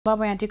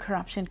Zimbabwe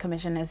Anti-Corruption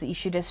Commission has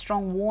issued a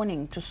strong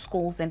warning to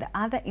schools and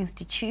other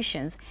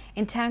institutions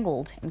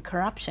entangled in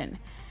corruption.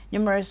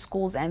 Numerous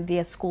schools and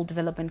their school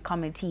development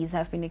committees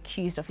have been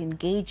accused of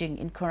engaging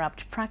in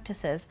corrupt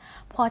practices,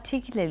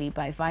 particularly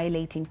by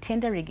violating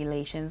tender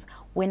regulations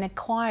when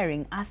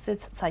acquiring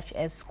assets such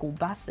as school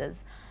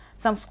buses.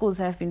 Some schools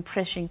have been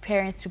pressuring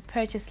parents to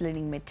purchase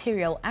learning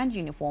material and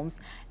uniforms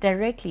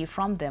directly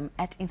from them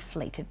at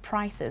inflated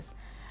prices.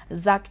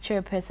 ZAC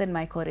chairperson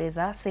Michael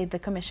Reza said the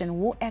commission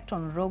will act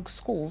on rogue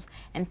schools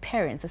and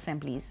parents'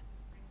 assemblies.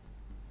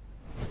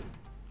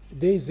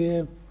 There is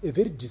a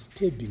very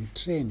disturbing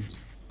trend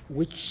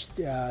which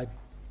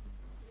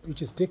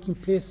is taking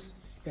place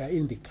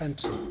in the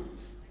country,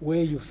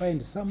 where you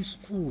find some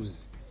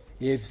schools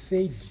have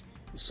said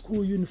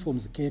school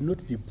uniforms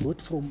cannot be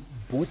bought from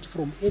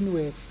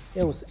anywhere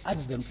else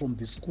other than from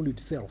the school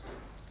itself.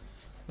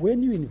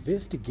 When you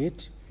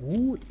investigate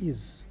who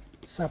is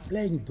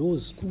supplying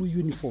those school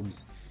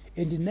uniforms,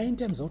 and 9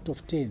 times out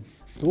of 10,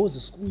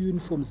 those school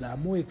uniforms are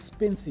more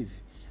expensive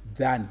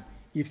than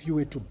if you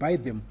were to buy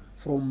them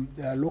from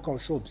local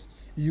shops.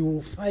 You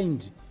will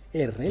find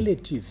a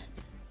relative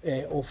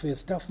of a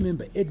staff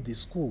member at the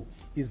school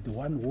is the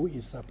one who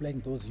is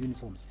supplying those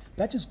uniforms.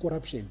 That is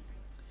corruption.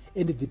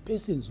 And the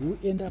persons who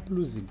end up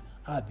losing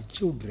are the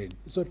children,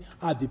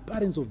 are the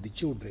parents of the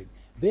children.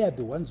 They are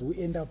the ones who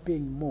end up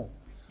paying more.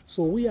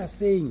 So we are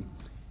saying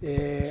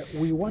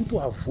we want to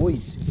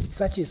avoid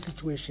such a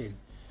situation.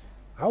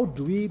 How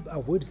do we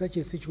avoid such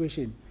a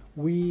situation?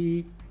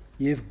 We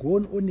have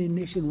gone on a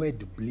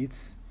nationwide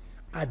blitz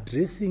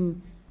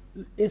addressing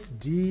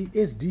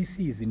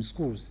SDCs in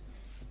schools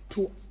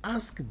to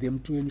ask them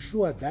to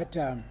ensure that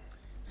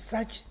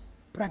such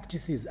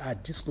practices are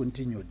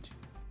discontinued.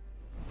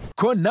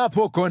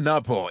 Konapo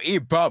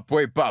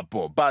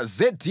ipapo ba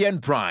ZTN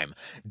Prime,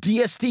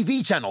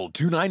 DSTV channel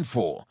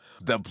 294,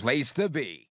 the place to be.